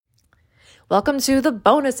Welcome to the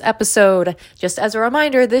bonus episode. Just as a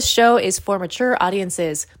reminder, this show is for mature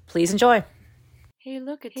audiences. Please enjoy. Hey,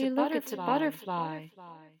 look, it's a butterfly.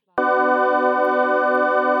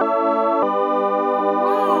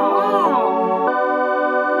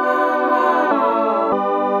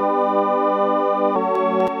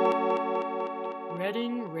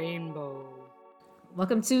 Reading Rainbow.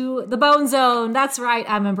 Welcome to the Bone Zone. That's right,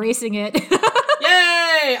 I'm embracing it. Yay!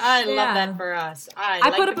 I love that for us.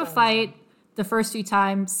 I put up a fight the first few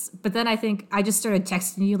times, but then I think I just started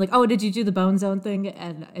texting you like, "Oh, did you do the Bone Zone thing?"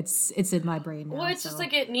 And it's in my brain now. Well, it's just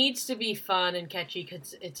like it needs to be fun and catchy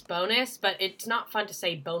because it's bonus, but it's not fun to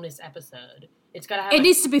say bonus episode. It's gotta have. It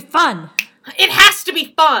needs to be fun. It has to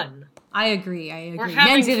be fun. I agree. We're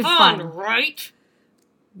having Mandated fun, right?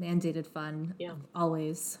 Mandated fun. Yeah.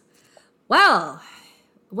 Always. Well,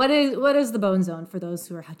 what is the Bone Zone for those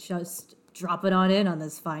who are just dropping on in on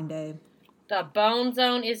this fine day? The Bone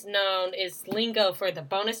Zone is lingo for the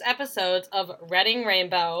bonus episodes of Reading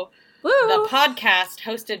Rainbow, Woo! the podcast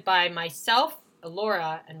hosted by myself,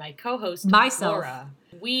 Laura, and my co-host, Laura.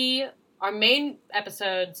 Our main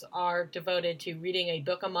episodes are devoted to reading a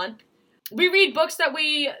book a month. We read books that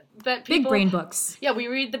people... Big brain books. Yeah, we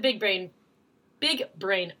read the big brain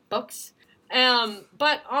books.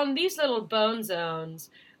 But on these little Bone Zones,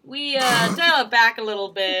 we dial it back a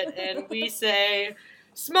little bit and we say...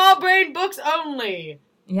 small brain books only.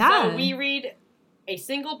 Yeah. So we read a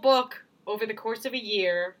single book over the course of a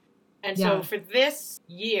year. And so for this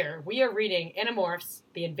year, we are reading Animorphs,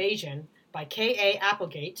 The Invasion by K.A.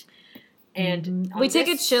 Applegate. And we take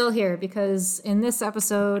it chill here because in this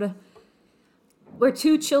episode, we're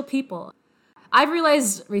two chill people. I've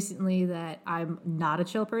realized recently that I'm not a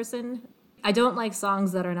chill person. I don't like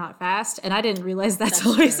songs that are not fast. And I didn't realize that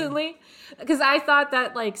till recently. Because I thought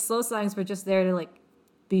that like slow songs were just there to like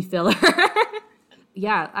be filler.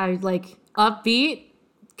 Yeah, I like upbeat,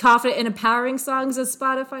 confident and empowering songs, as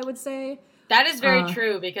Spotify would say. That is very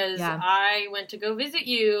true because I went to go visit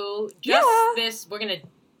you we're going to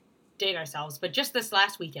date ourselves, but just this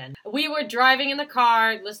last weekend. We were driving in the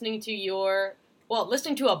car listening to a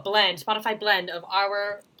Spotify blend of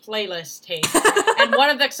our playlist taste. And one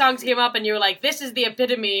of the songs came up and you were like, this is the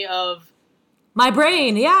epitome of my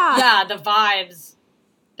brain, Yeah, the vibes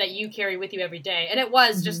that you carry with you every day. And it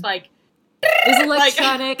was just like... It was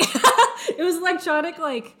electronic. It was electronic,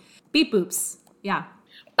 like, beep boops. Yeah.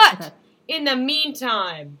 But, in the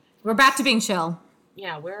meantime... we're back to being chill.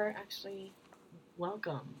 Yeah, we're actually...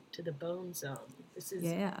 welcome to the Bone Zone. This is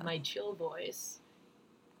my chill voice.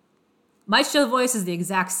 My chill voice is the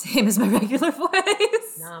exact same as my regular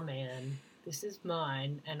voice. Nah, man. This is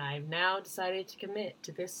mine, and I've now decided to commit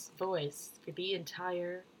to this voice for the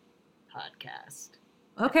entire podcast.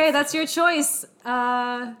 Okay, that's your choice.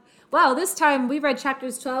 Well, this time we read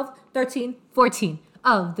chapters 12, 13, 14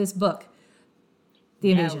 of this book,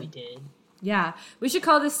 The Invasion. Yeah, we did. Yeah, we should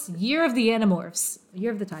call this Year of the Animorphs,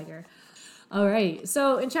 Year of the Tiger. All right,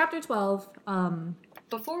 so in chapter 12...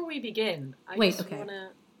 before we begin, I want to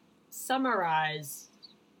summarize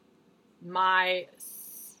my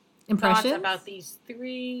impressions thoughts about these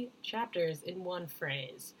 3 chapters in one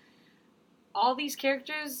phrase. All these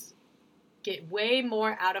characters... get way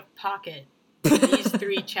more out of pocket in these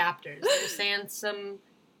 3 chapters. They're saying some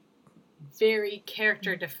very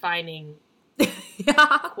character-defining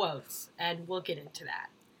quotes, and we'll get into that.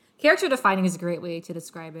 Character-defining is a great way to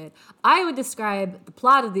describe it. I would describe the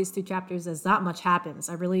plot of these 2 chapters as not much happens.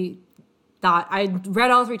 I really thought... I read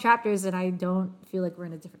all 3 chapters, and I don't feel like we're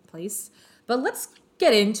in a different place. But let's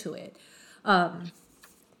get into it.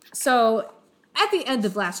 So... at the end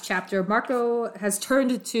of last chapter, Marco has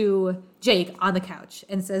turned to Jake on the couch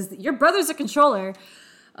and says, your brother's a controller.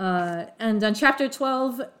 And on chapter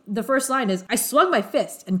 12, the first line is, I swung my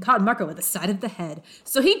fist and caught Marco with the side of the head.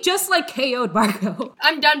 So he just like KO'd Marco.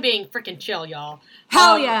 I'm done being freaking chill, y'all.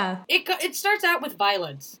 Hell yeah. It starts out with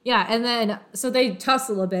violence. Yeah, and then, so they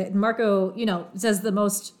tussle a bit, and Marco, says the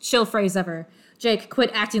most chill phrase ever. Jake, quit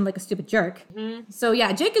acting like a stupid jerk. Mm-hmm. So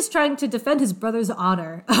yeah, Jake is trying to defend his brother's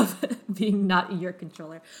honor of being not your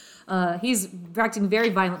controller. He's reacting very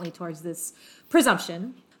violently towards this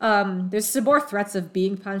presumption. There's some more threats of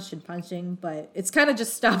being punched and punching, but it's kind of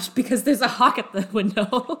just stopped because there's a hawk at the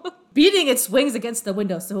window, beating its wings against the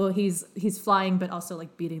window. So he's flying, but also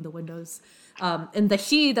like beating the windows. And the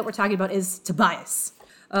he that we're talking about is Tobias.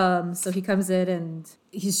 So he comes in and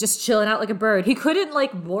he's just chilling out like a bird. He couldn't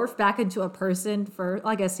like morph back into a person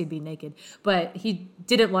I guess he'd be naked, but he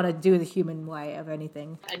didn't want to do the human way of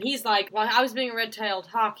anything. And he's like, while I was being a red-tailed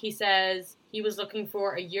hawk, he says he was looking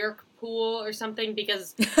for a yerk pool or something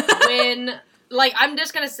because when like, I'm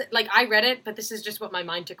just gonna say, like, I read it, but this is just what my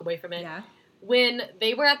mind took away from it. Yeah. When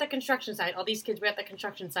they were at the construction site, all these kids were at the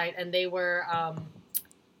construction site, and they were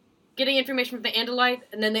getting information from the Andalite,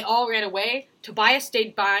 and then they all ran away. Tobias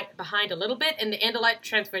stayed behind a little bit, and the Andalite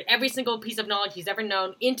transferred every single piece of knowledge he's ever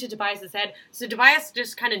known into Tobias's head. So Tobias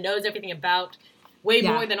just kind of knows everything about way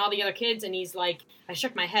more than all the other kids, and he's like, I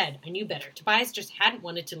shook my head. I knew better. Tobias just hadn't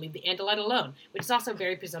wanted to leave the Andalite alone, which is also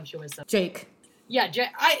very presumptuous. Jake. Yeah,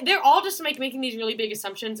 they're all just making these really big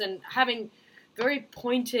assumptions and having very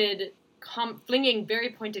pointed, flinging very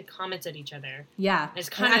pointed comments at each other. Yeah, it's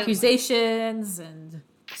kind of accusations and...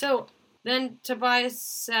 So then Tobias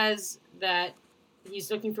says that he's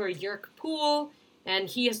looking for a Yeerk pool, and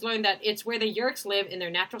he has learned that it's where the Yeerks live in their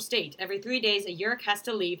natural state. Every 3 days, a Yeerk has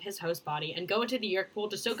to leave his host body and go into the Yeerk pool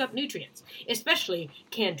to soak up nutrients, especially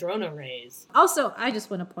Kandrona rays. Also, I just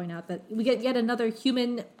want to point out that we get yet another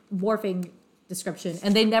human morphing description,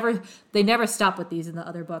 and they never stop with these in the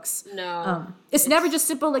other books. No. It's never just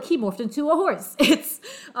simple, like, he morphed into a horse. It's,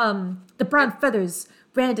 the brown feathers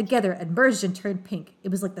ran together and merged and turned pink. It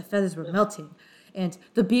was like the feathers were melting, and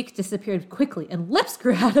the beak disappeared quickly, and lips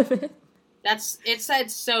grew out of it.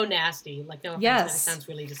 It's so nasty. Like, no offense, yes. That sounds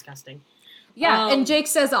really disgusting. Yeah, and Jake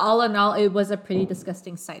says all in all, it was a pretty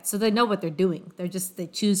disgusting sight. So they know what they're doing. They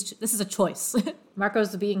choose, this is a choice.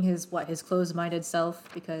 Marco's being his closed-minded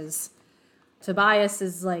self, because Tobias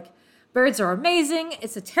is like, birds are amazing.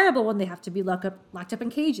 It's a terrible when they have to be locked up in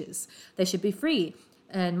cages. They should be free.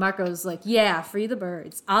 And Marco's like, yeah, free the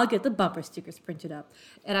birds. I'll get the bumper stickers printed up.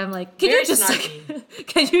 And I'm like, can you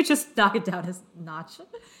just knock it down a notch?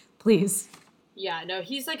 Please. Yeah, no,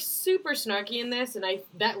 he's like super snarky in this, and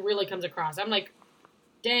that really comes across. I'm like,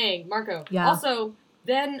 dang, Marco. Yeah. Also,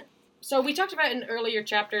 so we talked about in earlier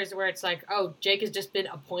chapters where it's like, oh, Jake has just been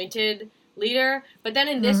appointed leader, but then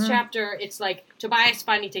in this chapter, it's like Tobias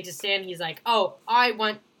finally takes a stand. He's like, oh, I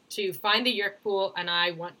want to find the Yeerk pool, and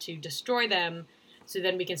I want to destroy them, so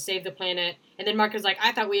then we can save the planet. And then Marco's like,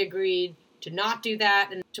 I thought we agreed to not do that,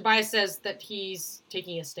 and Tobias says that he's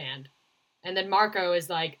taking a stand. And then Marco is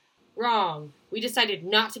like, wrong. We decided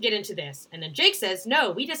not to get into this. And then Jake says, no,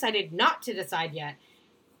 we decided not to decide yet.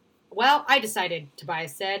 Well, I decided,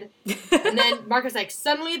 Tobias said. And then Marco's like,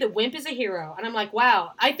 suddenly the wimp is a hero. And I'm like,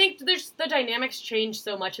 wow. I think the dynamics change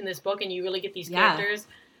so much in this book, and you really get these characters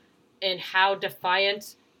and how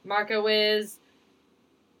defiant Marco is.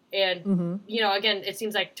 And, again, it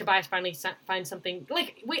seems like Tobias finally finds something.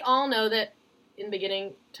 Like, we all know that in the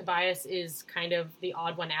beginning, Tobias is kind of the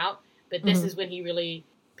odd one out. But this is when he really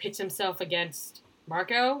pits himself against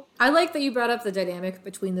Marco. I like that you brought up the dynamic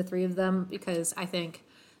between the three of them, because I think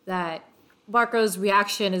that Marco's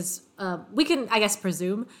reaction is, we can, I guess,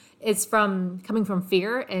 presume it's coming from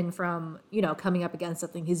fear and from, coming up against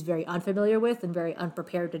something he's very unfamiliar with and very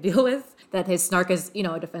unprepared to deal with. That his snark is,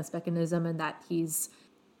 a defense mechanism, and that he's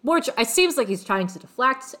it seems like he's trying to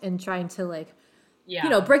deflect and trying to, like,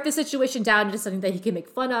 break the situation down into something that he can make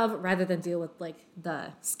fun of rather than deal with, like, the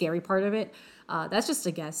scary part of it. That's just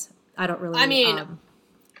a guess. I don't really... I mean,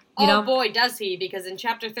 boy, does he, because in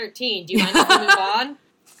chapter 13, do you mind if we move on?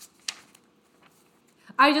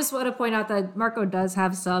 I just want to point out that Marco does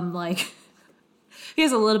have some, like... he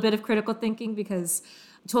has a little bit of critical thinking, because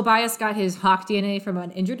Tobias got his hawk DNA from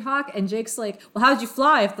an injured hawk, and Jake's like, well, how'd you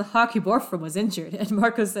fly if the hawk you morphed from was injured? And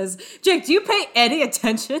Marco says, Jake, do you pay any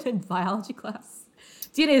attention in biology class?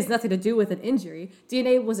 DNA has nothing to do with an injury.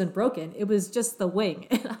 DNA wasn't broken. It was just the wing.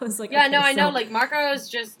 And I was like, yeah, okay, I know. Like, Marco's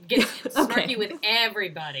just getting snarky with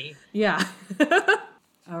everybody. Yeah.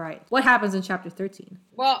 All right. What happens in chapter 13?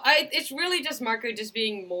 Well, it's really just Marco just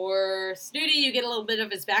being more snooty. You get a little bit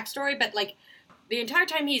of his backstory, but, like, the entire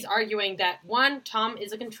time he's arguing that, one, Tom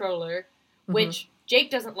is a controller, which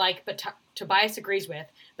Jake doesn't like, but Tobias agrees with.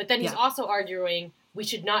 But then he's also arguing, we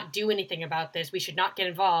should not do anything about this. We should not get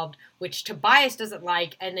involved, which Tobias doesn't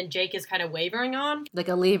like, and then Jake is kind of wavering on. Like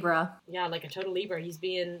a Libra. Yeah, like a total Libra. He's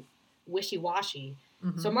being wishy-washy.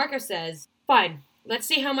 So Marco says, fine, let's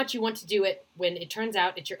see how much you want to do it when it turns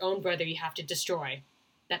out it's your own brother you have to destroy.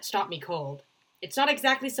 That stopped me cold. It's not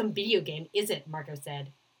exactly some video game, is it? Marco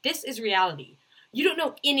said. This is reality. You don't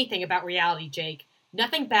know anything about reality, Jake.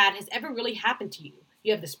 Nothing bad has ever really happened to you.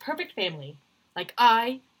 You have this perfect family, like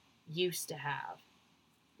I used to have.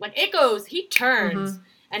 Like, he turns,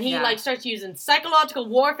 and he, like, starts using psychological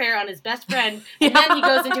warfare on his best friend, and then he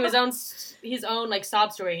goes into his own, like,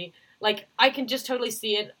 sob story. Like, I can just totally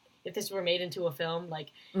see it if this were made into a film. Like,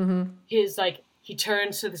 his, like, he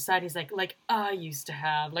turns to the side, he's like, I used to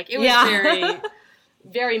have. Like, it was very,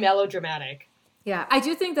 very melodramatic. Yeah, I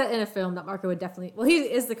do think that in a film that Marco would definitely, well, he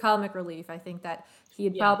is the comic relief. I think that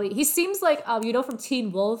he'd probably, he seems like, from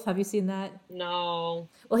Teen Wolf, have you seen that? No.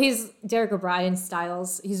 Well, he's Derek O'Brien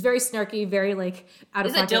styles. He's very snarky, very like out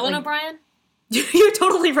of pocket. Is it Dylan O'Brien? You're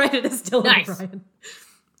totally right. It is Dylan Nice. O'Brien.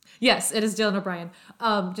 Yes, it is Dylan O'Brien.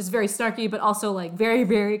 Just very snarky, but also like very,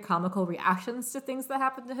 very comical reactions to things that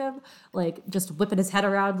happen to him. Like just whipping his head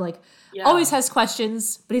around, like always has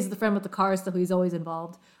questions, but he's the friend with the car, so he's always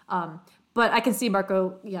involved. But I can see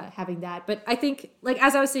Marco, having that. But I think, like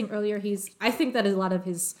as I was saying earlier, I think that a lot of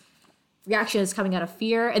his reaction is coming out of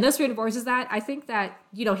fear, and this reinforces that. I think that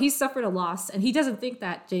he's suffered a loss, and he doesn't think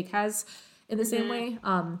that Jake has in the same way.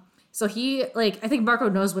 So he I think Marco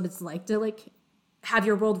knows what it's like to have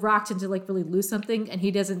your world rocked and to really lose something, and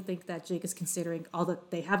he doesn't think that Jake is considering all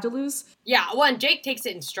that they have to lose. Yeah, and Jake takes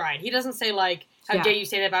it in stride. He doesn't say how dare you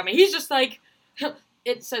say that about me. He's just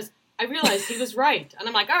it says, I realized he was right. And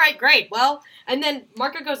I'm like, all right, great. Well, and then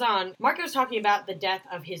Marco goes on. Marco's talking about the death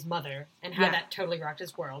of his mother and how that totally rocked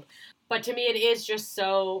his world. But to me, it is just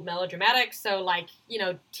so melodramatic. So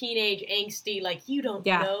teenage angsty, you don't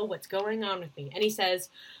know what's going on with me. And he says,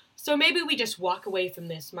 so maybe we just walk away from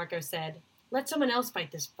this, Marco said. Let someone else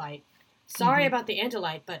fight this fight. Sorry about the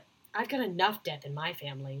Andalite, but I've got enough death in my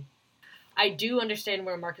family. I do understand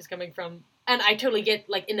where Mark is coming from. And I totally get,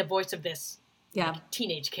 in the voice of this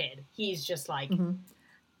teenage kid. He's just,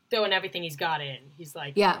 throwing everything he's got in. He's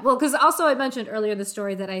like... Yeah, well, because also I mentioned earlier in the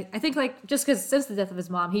story that I think, just because since the death of his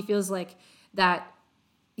mom, he feels like that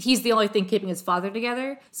he's the only thing keeping his father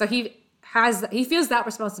together. So he feels that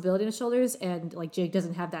responsibility on his shoulders, and, Jake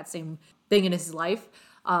doesn't have that same thing in his life.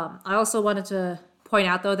 I also wanted to point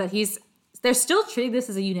out, though, that they're still treating this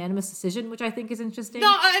as a unanimous decision, which I think is interesting.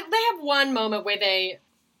 No, they have one moment where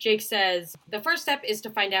Jake says, the first step is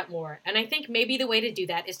to find out more, and I think maybe the way to do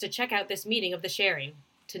that is to check out this meeting of the sharing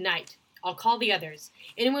tonight. I'll call the others.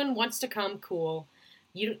 Anyone wants to come, cool.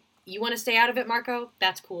 You want to stay out of it, Marco?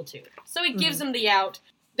 That's cool, too. So he gives him the out.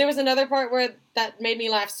 There was another part where that made me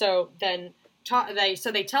laugh, so then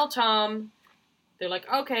they tell Tom... They're like,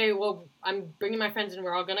 okay, well, I'm bringing my friends and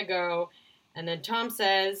we're all going to go. And then Tom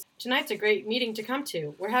says, tonight's a great meeting to come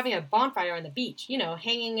to. We're having a bonfire on the beach,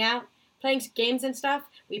 hanging out, playing games and stuff.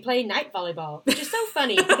 We play night volleyball, which is so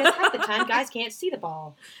funny because half the time guys can't see the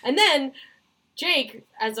ball. And then Jake,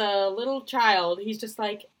 as a little child, he's just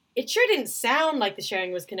like, it sure didn't sound like the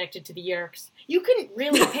sharing was connected to the Yeerks. You couldn't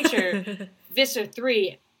really picture Visser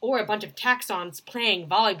 3 or a bunch of taxons playing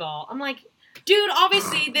volleyball. I'm like, dude,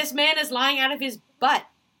 obviously this man is lying out of his butt.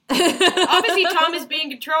 Obviously Tom is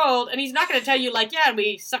being controlled, and he's not going to tell you,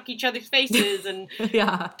 we suck each other's faces and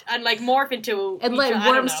morph into... And let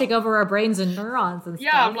worms take over our brains and neurons and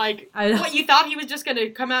stuff. Yeah, I'm like, what, you thought he was just going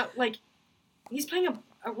to come out, he's playing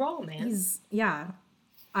a role, man.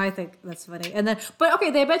 I think that's funny. And then, but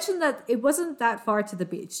okay, they mentioned that it wasn't that far to the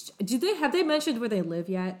beach. Have they mentioned where they live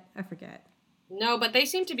yet? I forget. No, but they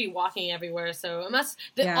seem to be walking everywhere, so it must...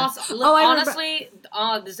 honestly,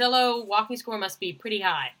 the Zillow walking score must be pretty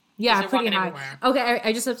high. Yeah, pretty high. Everywhere. Okay,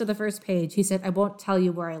 I just looked at the first page. He said, I won't tell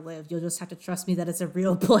you where I live. You'll just have to trust me that it's a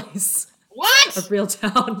real place. What? A real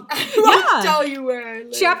town. I won't tell you where I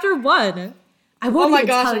live. Chapter 1. I won't even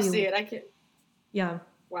tell you. I see it. I can't... Yeah.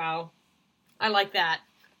 Wow. I like that.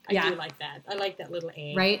 I do like that. I like that little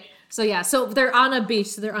aim. Right? So they're on a beach.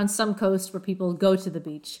 So they're on some coast where people go to the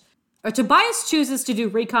beach. Or Tobias chooses to do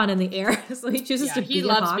recon in the air, so he chooses to be a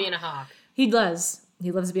hawk. He loves being a hawk. He does.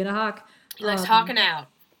 He loves being a hawk. He likes hawking out.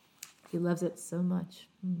 He loves it so much.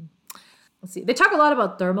 Let's see. They talk a lot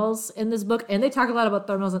about thermals in this book, and they talk a lot about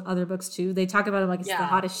thermals in other books, too. They talk about them like it's the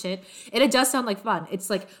hottest shit. And it does sound like fun. It's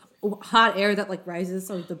like hot air that rises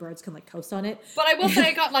so the birds can coast on it. But I will say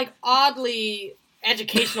I got oddly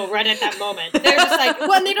educational right at that moment. They're just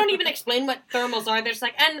and they don't even explain what thermals are. They're just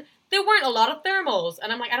and... There weren't a lot of thermals.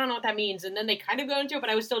 And I'm like, I don't know what that means. And then they kind of go into it, but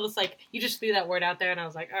I was still just you just threw that word out there. And I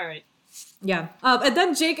was like, all right. Yeah. And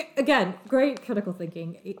then Jake, again, great critical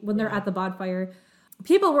thinking. When they're at the bonfire,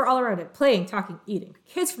 people were all around it, playing, talking, eating.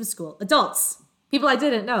 Kids from school, adults, people I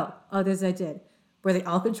didn't know, others I did. Were they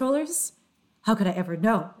all controllers? How could I ever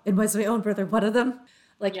know? And was my own brother one of them?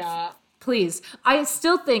 Please. I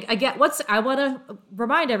still think, I want to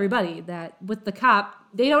remind everybody that with the cop,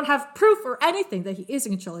 they don't have proof or anything that he is a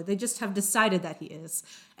controller. They just have decided that he is.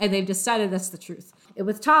 And they've decided that's the truth. And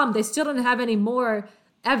with Tom, they still don't have any more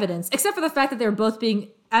evidence, except for the fact that they're both being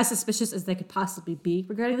as suspicious as they could possibly be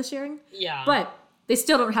regarding the sharing. Yeah. But they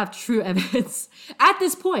still don't have true evidence at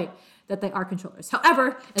this point that they are controllers.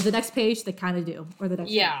 However, at the next page, they kind of do. Or the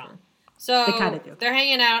next chapter. So they kind of do. They're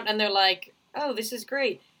hanging out and they're like, oh, this is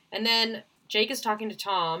great. And then Jake is talking to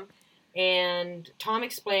Tom. And Tom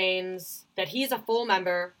explains that he's a full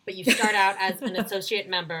member, but you start out as an associate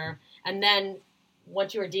member, and then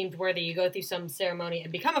once you are deemed worthy, you go through some ceremony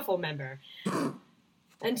and become a full member.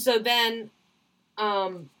 And so then,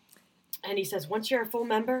 and he says, once you're a full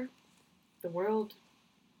member, the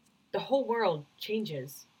whole world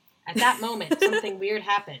changes. At that moment, something weird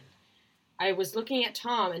happened. I was looking at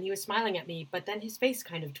Tom, and he was smiling at me, but then his face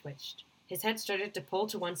kind of twitched. His head started to pull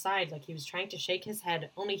to one side like he was trying to shake his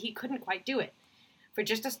head, only he couldn't quite do it. For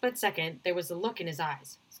just a split second, there was a look in his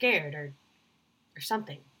eyes, scared or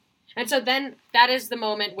something. And so then that is the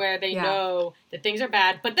moment where they know that things are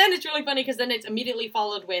bad. But then it's really funny because then it's immediately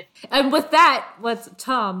followed with... And with that, with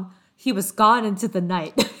Tom, he was gone into the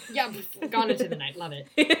night. Yeah, gone into the night. Love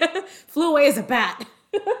it. Flew away as a bat.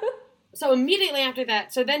 So immediately after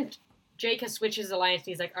that, so then Jake has switched his alliance. And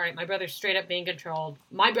he's like, all right, my brother's straight up being controlled.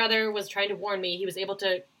 My brother was trying to warn me. He was able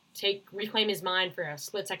to reclaim his mind for a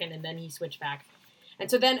split second, and then he switched back. And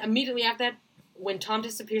so then immediately after that, when Tom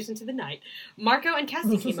disappears into the night, Marco and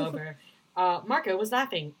Cassie came over. Marco was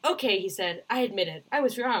laughing. Okay, he said, I admit it. I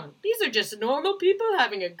was wrong. These are just normal people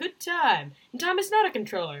having a good time. And Tom is not a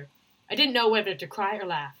controller. I didn't know whether to cry or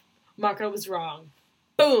laugh. Marco was wrong.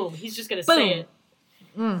 Boom. He's just going to say it.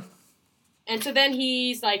 Mm. And so then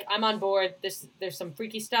he's like, I'm on board. There's some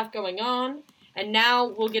freaky stuff going on. And now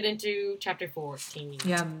we'll get into chapter 14.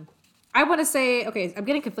 Yeah. I want to say, okay, I'm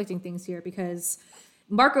getting conflicting things here because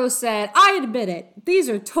Marco said, I admit it. These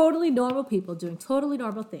are totally normal people doing totally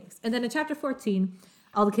normal things. And then in chapter 14,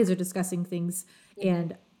 all the kids are discussing things.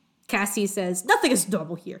 And Cassie says, nothing is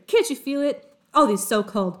normal here. Can't you feel it? All these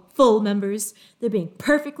so-called full members, they're being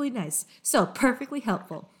perfectly nice, so perfectly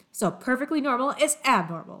helpful, so perfectly normal is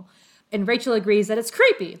abnormal. And Rachel agrees that it's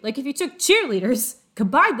creepy. Like if you took cheerleaders,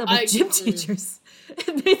 combined them with gym teachers,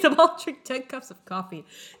 and made them all drink 10 cups of coffee.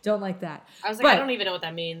 Don't like that. I was like, I don't even know what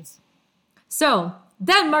that means. So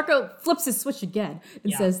then Marco flips his switch again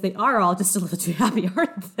and says they are all just a little too happy,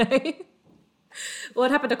 aren't they?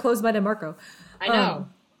 What happened to close-minded Marco? I know.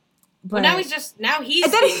 But now he's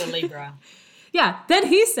being a Libra. Yeah, then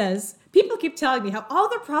he says, people keep telling me how all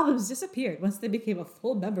their problems disappeared once they became a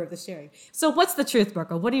full member of the sharing. So what's the truth,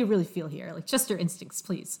 Marco? What do you really feel here? Like, just your instincts,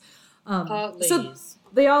 please. So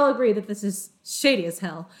they all agree that this is shady as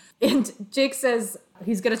hell. And Jake says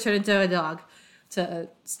he's going to turn into a dog to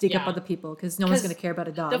sneak up on the people because no one's going to care about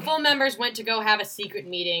a dog. The full members went to go have a secret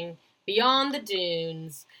meeting beyond the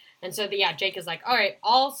dunes. And so, Jake is like, all right,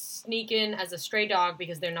 I'll sneak in as a stray dog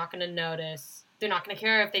because they're not going to notice. They're not going to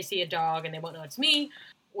care if they see a dog and they won't know it's me.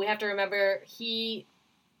 We have to remember he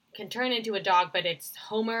can turn into a dog, but it's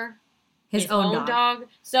Homer, his own dog.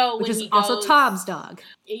 So which when is he goes, also Tom's dog.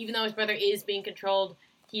 Even though his brother is being controlled,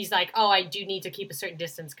 he's like, oh, I do need to keep a certain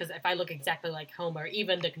distance because if I look exactly like Homer,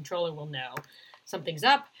 even the controller will know something's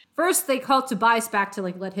up. First, they call Tobias back to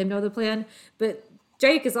let him know the plan, but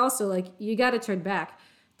Jake is also like, you got to turn back.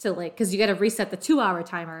 Because you got to reset the 2-hour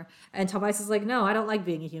timer. And Tobias is like, no, I don't like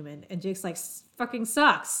being a human. And Jake's like, fucking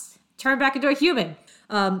sucks. Turn back into a human.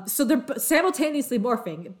 So they're simultaneously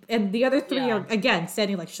morphing. And the other three are, again,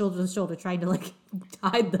 standing shoulder to shoulder, trying to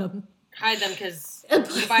hide them. Hide them because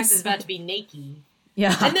Tobias is about to be naked.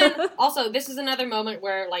 Yeah. And then also, this is another moment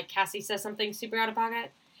where Cassie says something super out of pocket.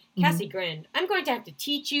 Cassie grinned. I'm going to have to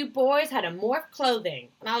teach you boys how to morph clothing.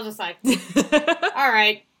 And I was just like, all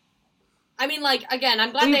right. I mean, again, I'm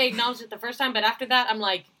glad they acknowledged it the first time, but after that, I'm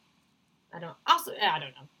like, I don't know.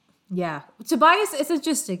 Yeah. Tobias is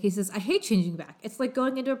interesting. He says, I hate changing back. It's like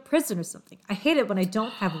going into a prison or something. I hate it when I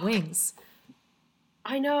don't have wings.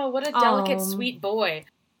 I know. What a delicate, sweet boy.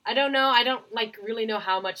 I don't know. I don't, really know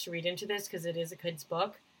how much to read into this because it is a kid's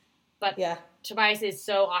book. But Tobias is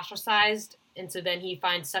so ostracized, and so then he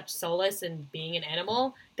finds such solace in being an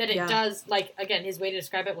animal that it does, again, his way to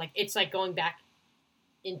describe it, it's like going back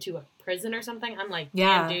into a prison or something. I'm like,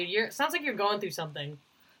 damn, dude, sounds like you're going through something.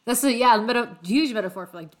 That's a huge metaphor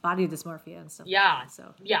for body dysmorphia and stuff. Yeah.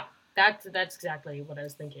 That's exactly what I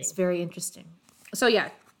was thinking. It's very interesting. So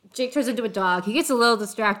Jake turns into a dog. He gets a little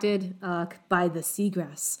distracted by the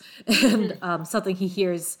seagrass and something he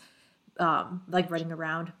hears running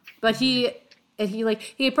around. But he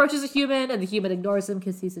approaches a human and the human ignores him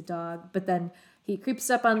because he's a dog. But then he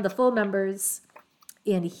creeps up on the full members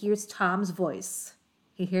and he hears Tom's voice.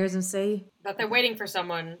 He hears him say that they're waiting for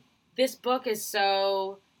someone. This book is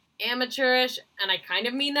so amateurish, and I kind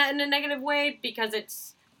of mean that in a negative way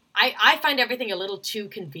because I find everything a little too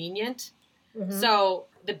convenient. Mm-hmm. So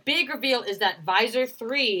the big reveal is that Visor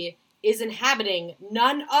 3 is inhabiting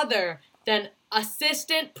none other than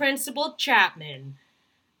Assistant Principal Chapman.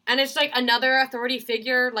 And it's another authority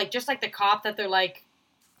figure, just like the cop that they're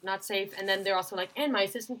not safe. And then they're also like, and my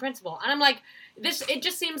assistant principal. And I'm like, it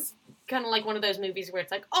just seems kind of like one of those movies where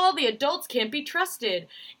it's like, all the adults can't be trusted.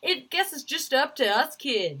 It guess it's just up to us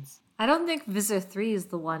kids. I don't think Visitor 3 is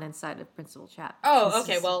the one inside of Principal Chapman. Oh,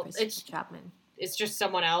 okay, well, it's Chapman. It's just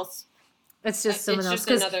someone else. It's just someone else.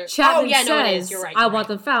 Because another... Chapman says, You're right. I want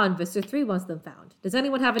them found. Visitor 3 wants them found. Does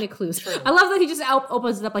anyone have any clues? True. I love that he just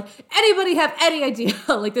opens it up like, anybody have any idea?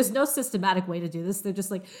 Like, there's no systematic way to do this. They're just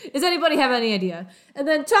like, does anybody have any idea? And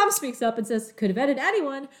then Tom speaks up and says, could have vetted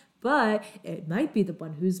anyone, but it might be the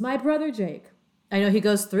one who's my brother, Jake. I know he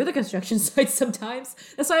goes through the construction site sometimes.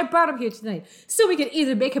 That's why I brought him here tonight. So we can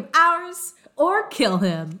either make him ours or kill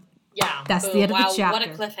him. Yeah. That's the end of the chapter. What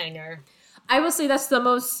a cliffhanger. I will say that's the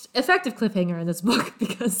most effective cliffhanger in this book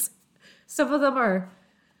because some of them are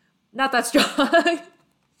not that strong.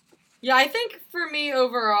 Yeah, I think for me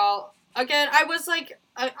overall, again, I was like,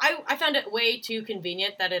 I found it way too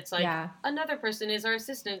convenient that it's like, another person is our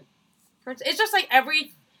assistant. It's just like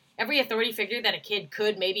every authority figure that a kid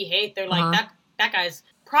could maybe hate, they're like, that guy's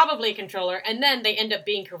probably a controller, and then they end up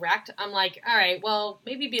being correct. I'm like, all right, well,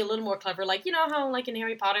 maybe be a little more clever. Like, you know how, like, in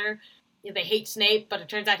Harry Potter, they hate Snape, but it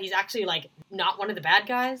turns out he's actually, like, not one of the bad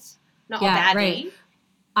guys? Not all bad. Right.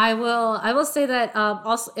 I will say that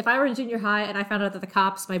also, if I were in junior high and I found out that the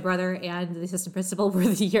cops, my brother, and the assistant principal were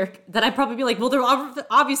the Yeerk, then I'd probably be like, well, they're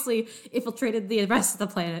obviously infiltrated the rest of the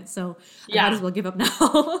planet, so I might as well give up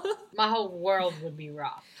now. My whole world would be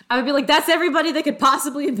rough. I would be like, that's everybody they could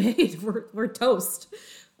possibly invade. We're toast.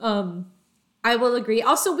 I will agree.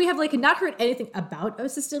 Also, we have, like, not heard anything about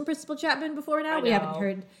Assistant Principal Chapman before now. We haven't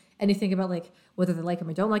heard anything about, like, whether they like him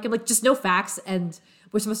or don't like him. Like, just no facts, and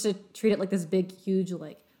we're supposed to treat it like this big, huge,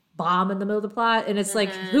 like, bomb in the middle of the plot, and it's like,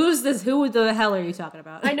 who's this? Who the hell are you talking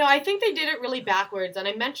about? I know. I think they did it really backwards, and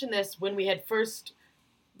I mentioned this when we had first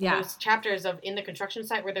those chapters of In the Construction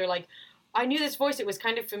Site where they're like, I knew this voice, it was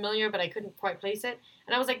kind of familiar, but I couldn't quite place it.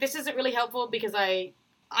 And I was like, this isn't really helpful because I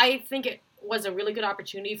think it was a really good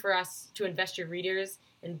opportunity for us to invest your readers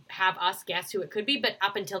and have us guess who it could be. But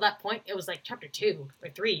up until that point, it was like chapter 2 or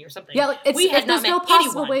 3 or something. Yeah, like there's no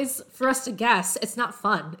possible ways for us to guess. It's not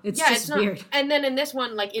fun. It's just weird. And then in this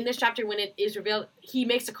one, like in this chapter, when it is revealed, he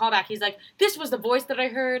makes a callback. He's like, this was the voice that I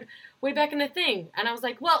heard way back in the thing. And I was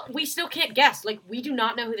like, well, we still can't guess. Like, we do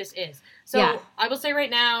not know who this is. So I will say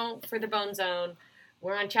right now, for the Bone Zone,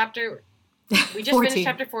 we're on chapter... We just finished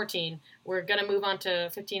chapter 14. We're going to move on to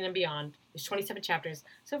 15 and beyond. There's 27 chapters.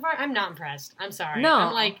 So far, I'm not impressed. I'm sorry. No.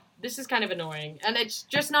 I'm like, this is kind of annoying. And it's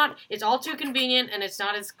just not, it's all too convenient, and it's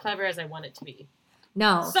not as clever as I want it to be.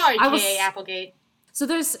 No. Sorry, K.A. Applegate. So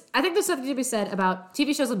I think there's something to be said about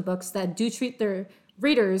TV shows and books that do treat their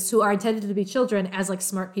readers, who are intended to be children, as, like,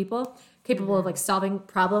 smart people, capable of, like, solving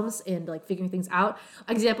problems and, like, figuring things out.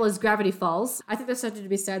 An example is Gravity Falls. I think there's something to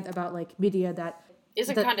be said about, like, media that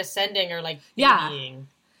isn't condescending or, like, babying.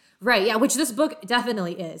 Right, yeah, which this book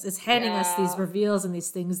definitely is. It's handing us these reveals and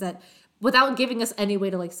these things that, without giving us any way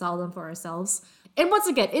to, like, solve them for ourselves. And once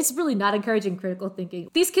again, it's really not encouraging critical thinking.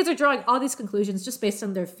 These kids are drawing all these conclusions just based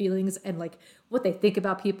on their feelings and, like, what they think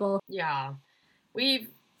about people. Yeah. We've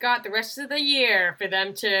got the rest of the year for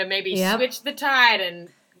them to maybe switch the tide and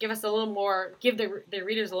give us a little more, give their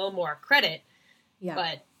readers a little more credit. Yeah.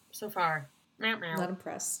 But so far, not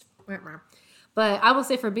impressed. But I will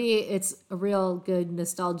say for me, it's a real good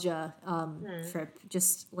nostalgia trip.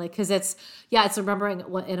 Just like, because it's remembering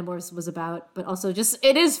what Animorphs was about, but also just,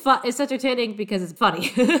 it is fun. It's entertaining because it's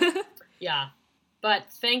funny. Yeah. But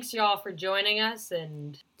thanks, y'all, for joining us.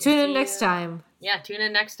 And tune in next time. Yeah, tune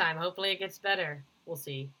in next time. Hopefully it gets better. We'll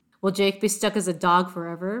see. Will Jake be stuck as a dog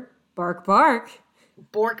forever? Bark, bark.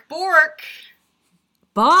 Bork, bork.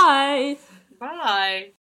 Bye.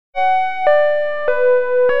 Bye.